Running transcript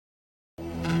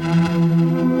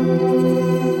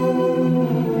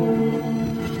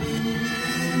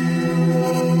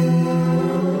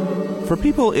For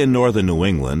people in northern New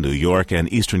England, New York,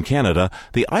 and eastern Canada,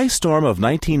 the ice storm of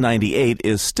 1998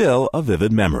 is still a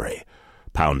vivid memory.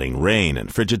 Pounding rain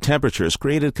and frigid temperatures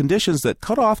created conditions that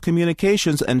cut off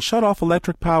communications and shut off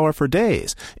electric power for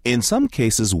days, in some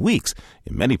cases weeks,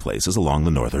 in many places along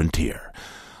the northern tier.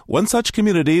 One such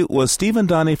community was Steven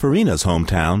Doheny-Farina's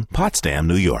hometown, Potsdam,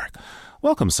 New York.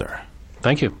 Welcome, sir.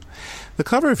 Thank you. The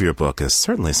cover of your book is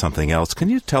certainly something else. Can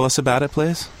you tell us about it,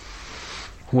 please?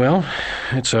 Well,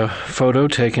 it's a photo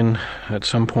taken at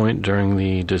some point during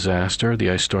the disaster, the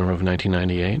ice storm of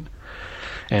 1998.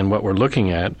 And what we're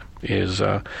looking at is,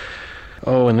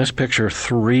 in this picture,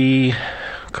 3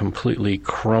 completely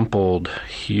crumpled,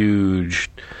 huge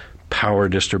power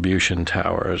distribution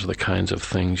towers, the kinds of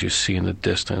things you see in the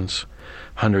distance,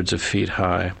 hundreds of feet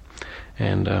high.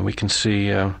 And we can see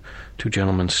 2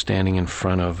 gentlemen standing in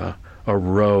front of a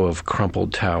row of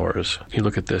crumpled towers. You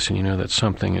look at this and you know that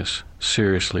something is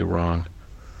seriously wrong.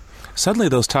 Suddenly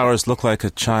those towers look like a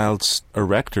child's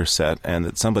erector set and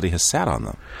that somebody has sat on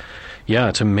them. Yeah,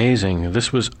 it's amazing.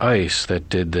 This was ice that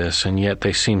did this, and yet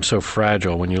they seem so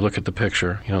fragile when you look at the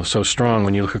picture. You know, so strong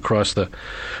when you look across the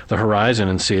horizon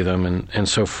and see them, and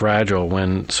so fragile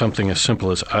when something as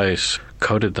simple as ice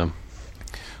coated them.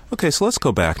 Okay, so let's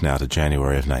go back now to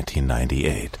January of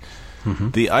 1998.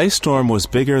 Mm-hmm. The ice storm was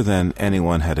bigger than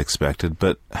anyone had expected,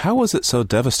 but how was it so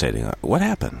devastating? What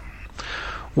happened?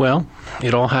 Well,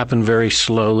 it all happened very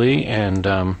slowly, and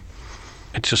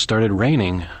it just started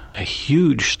raining. A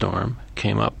huge storm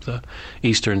came up the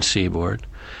eastern seaboard.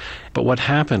 But what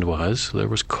happened was there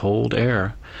was cold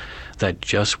air that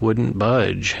just wouldn't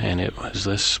budge, and it was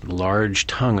this large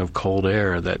tongue of cold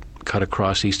air that cut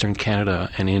across eastern Canada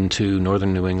and into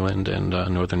northern New England and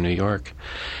northern New York.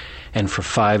 And for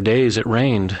 5 days it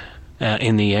rained.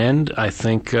 In the end, I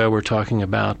think we're talking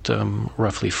about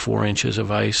roughly 4 inches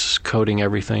of ice coating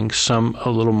everything, some a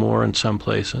little more in some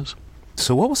places.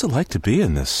 So what was it like to be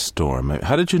in this storm?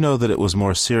 How did you know that it was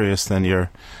more serious than your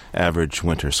average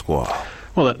winter squall?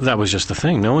 Well, that was just the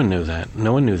thing. No one knew that.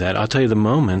 No one knew that. I'll tell you the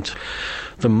moment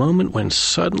when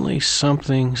suddenly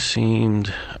something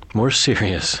seemed more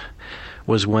serious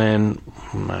was when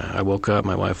I woke up,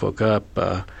 my wife woke up,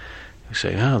 we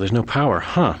say, there's no power.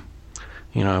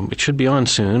 You know, it should be on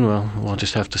soon. Well, we'll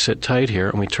just have to sit tight here.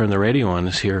 And we turn the radio on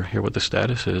to hear what the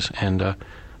status is. And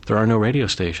there are no radio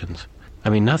stations. I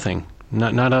mean, nothing.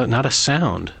 Not a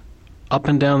sound up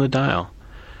and down the dial.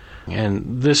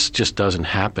 And this just doesn't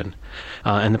happen.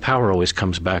 And the power always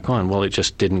comes back on. Well, it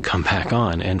just didn't come back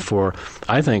on. And for,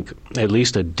 I think, at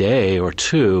least a day or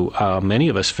two, many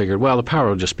of us figured, well, the power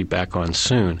will just be back on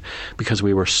soon, because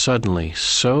we were suddenly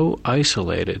so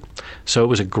isolated. So it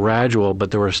was a gradual,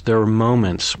 but there were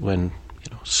moments when,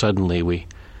 suddenly we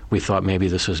thought maybe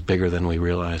this is bigger than we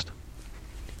realized.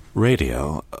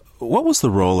 Radio. What was the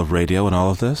role of radio in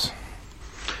all of this?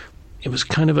 It was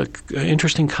kind of an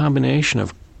interesting combination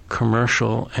of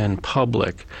commercial and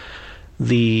public.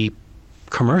 The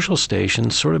commercial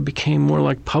stations sort of became more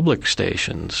like public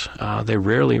stations. They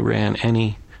rarely ran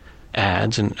any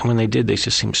ads, and when they did, they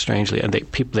just seemed strangely. And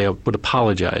they would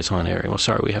apologize on air. Well,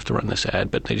 sorry, we have to run this ad,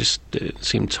 but they just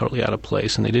seemed totally out of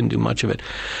place, and they didn't do much of it.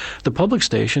 The public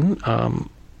station.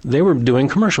 They were doing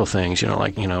commercial things,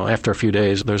 after a few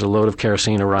days, there's a load of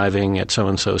kerosene arriving at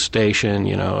so-and-so station,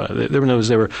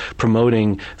 they were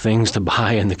promoting things to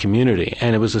buy in the community,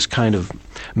 and it was this kind of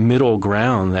middle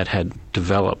ground that had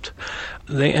developed.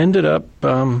 They ended up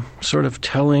sort of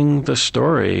telling the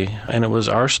story, and it was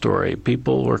our story.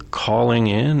 People were calling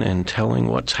in and telling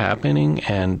what's happening,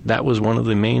 and that was one of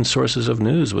the main sources of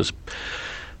news, was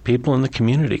people in the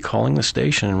community calling the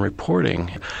station and reporting.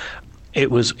 It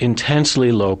was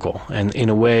intensely local, and in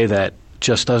a way that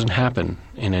just doesn't happen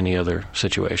in any other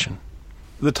situation.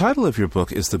 The title of your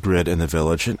book is The Grid in the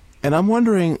Village, and I'm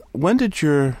wondering, when did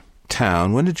your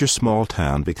small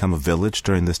town become a village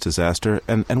during this disaster,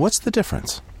 and what's the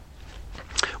difference?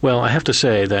 Well, I have to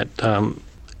say that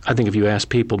I think if you ask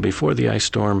people before the ice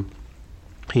storm,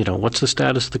 what's the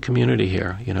status of the community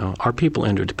here? Are people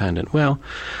interdependent? Well,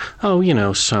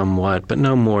 somewhat, but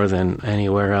no more than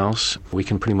anywhere else. We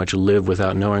can pretty much live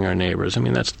without knowing our neighbors. I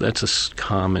mean, that's a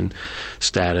common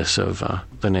status of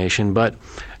the nation. But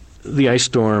the ice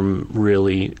storm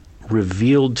really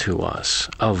revealed to us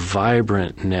a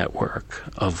vibrant network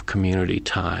of community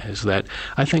ties that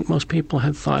I think most people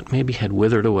had thought maybe had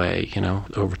withered away,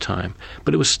 over time.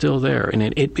 But it was still there, and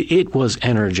it was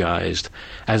energized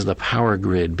as the power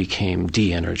grid became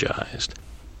de-energized.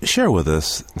 Share with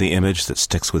us the image that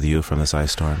sticks with you from this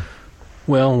ice storm.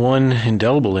 Well, one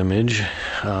indelible image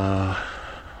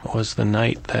was the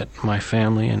night that my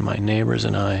family and my neighbors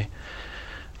and I,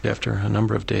 after a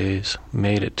number of days,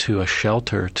 made it to a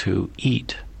shelter to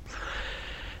eat.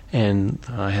 And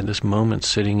I had this moment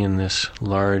sitting in this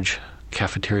large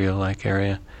cafeteria-like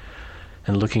area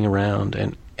and looking around,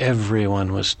 and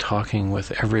everyone was talking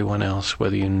with everyone else,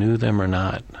 whether you knew them or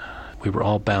not. We were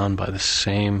all bound by the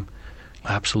same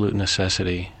absolute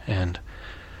necessity, and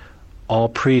all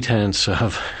pretense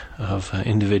of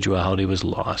individuality was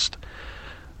lost.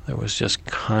 There was just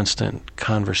constant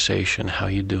conversation. How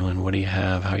you doing? What do you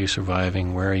have? How are you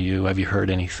surviving? Where are you? Have you heard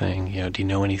anything? Do you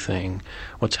know anything?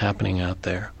 What's happening out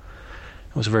there?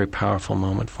 It was a very powerful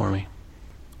moment for me.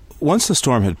 Once the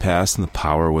storm had passed and the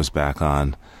power was back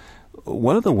on,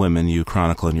 one of the women you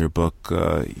chronicle in your book,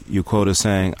 you quote as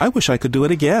saying, "I wish I could do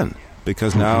it again,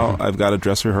 because now I've got a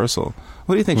dress rehearsal."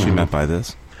 What do you think she meant by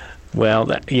this? Well,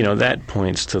 that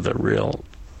points to the real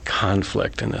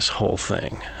conflict in this whole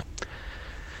thing.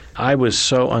 I was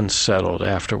so unsettled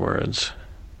afterwards.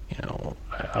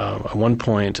 At one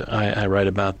point, I write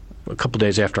about a couple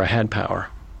days after I had power,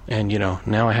 and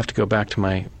now I have to go back to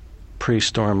my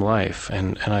pre-storm life,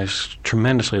 and I was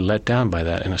tremendously let down by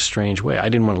that in a strange way. I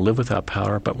didn't want to live without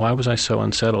power, but why was I so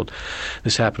unsettled?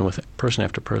 This happened with person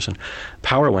after person.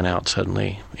 Power went out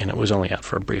suddenly, and it was only out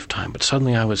for a brief time, but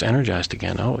suddenly I was energized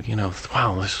again.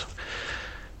 Wow, this,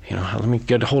 let me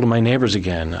get a hold of my neighbors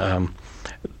again.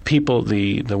 People,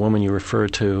 the woman you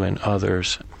referred to and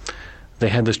others, they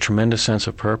had this tremendous sense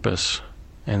of purpose,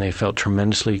 and they felt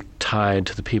tremendously tied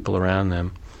to the people around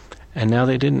them, and now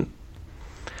they didn't.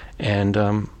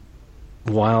 And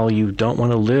while you don't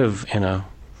want to live in a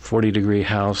 40-degree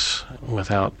house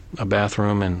without a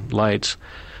bathroom and lights,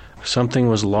 something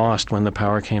was lost when the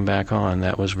power came back on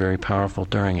that was very powerful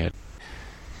during it.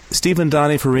 Steven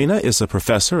Doheny-Farina is a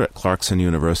professor at Clarkson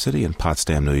University in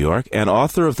Potsdam, New York, and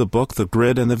author of the book The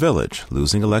Grid and the Village,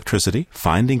 Losing Electricity,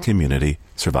 Finding Community,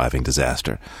 Surviving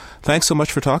Disaster. Thanks so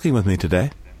much for talking with me today.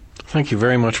 Thank you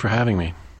very much for having me.